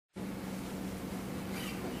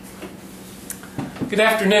Good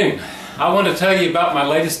afternoon. I want to tell you about my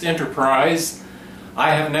latest enterprise.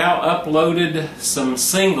 I have now uploaded some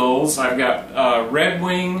singles. I've got Red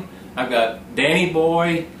Wing, I've got Danny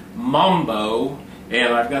Boy, Mambo,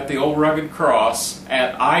 and I've got the Old Rugged Cross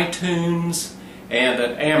at iTunes and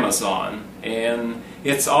at Amazon. And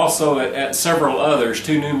it's also at several others,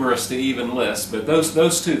 too numerous to even list. But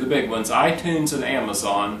those two, the big ones, iTunes and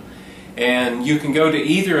Amazon. And you can go to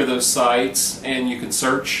either of those sites and you can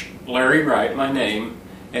search Larry Wright, my name,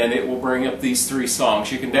 and it will bring up these three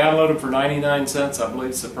songs. You can download them for 99 cents, I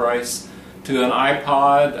believe is the price, to an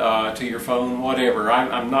iPod, to your phone, whatever.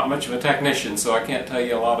 I'm not much of a technician, so I can't tell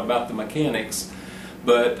you a lot about the mechanics.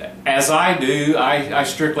 But as I do, I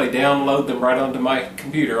strictly download them right onto my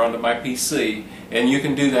computer, onto my PC, and you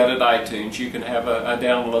can do that at iTunes. You can have a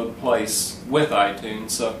download place with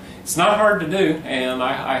iTunes. So it's not hard to do, and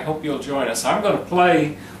I hope you'll join us. I'm going to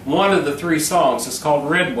play one of the three songs. It's called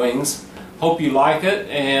Red Wings. Hope you like it,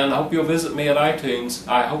 and I hope you'll visit me at iTunes.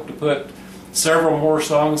 I hope to put several more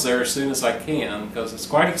songs there as soon as I can, because it's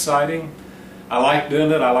quite exciting. I like doing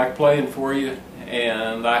it, I like playing for you,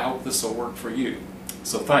 and I hope this will work for you.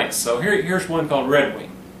 So thanks. So here's one called Red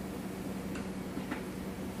Wing.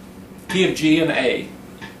 Key of G and A.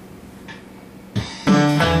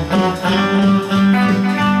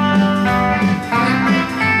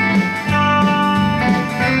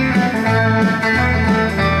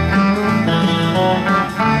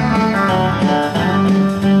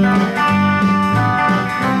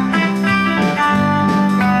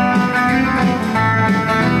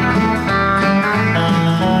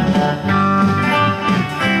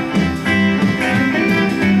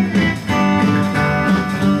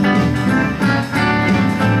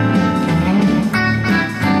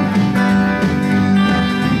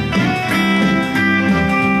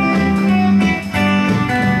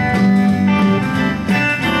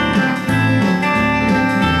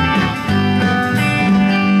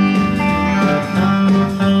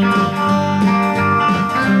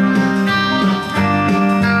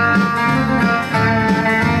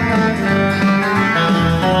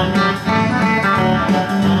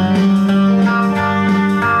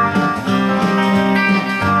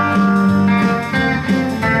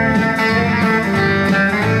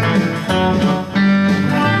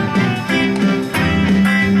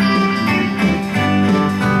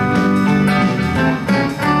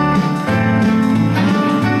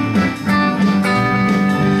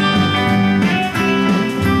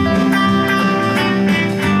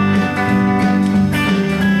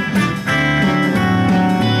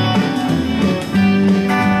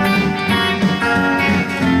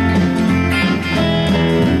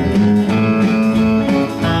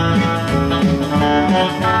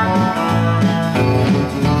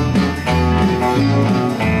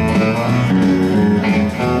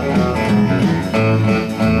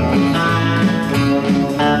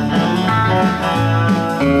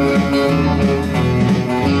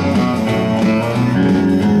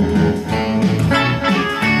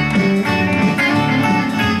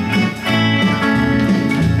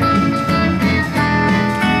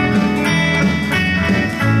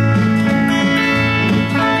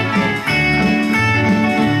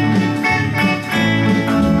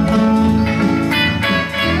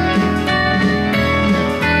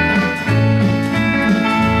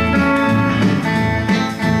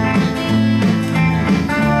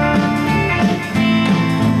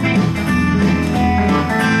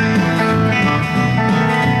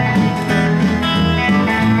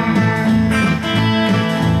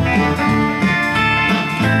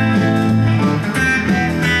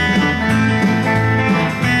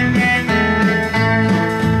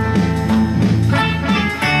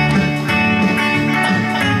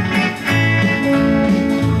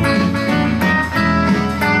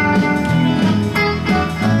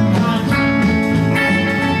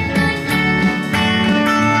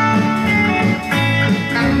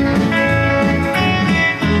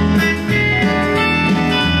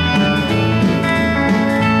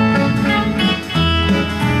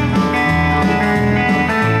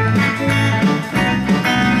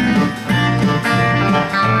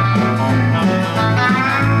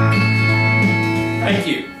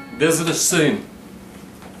 Visit us soon.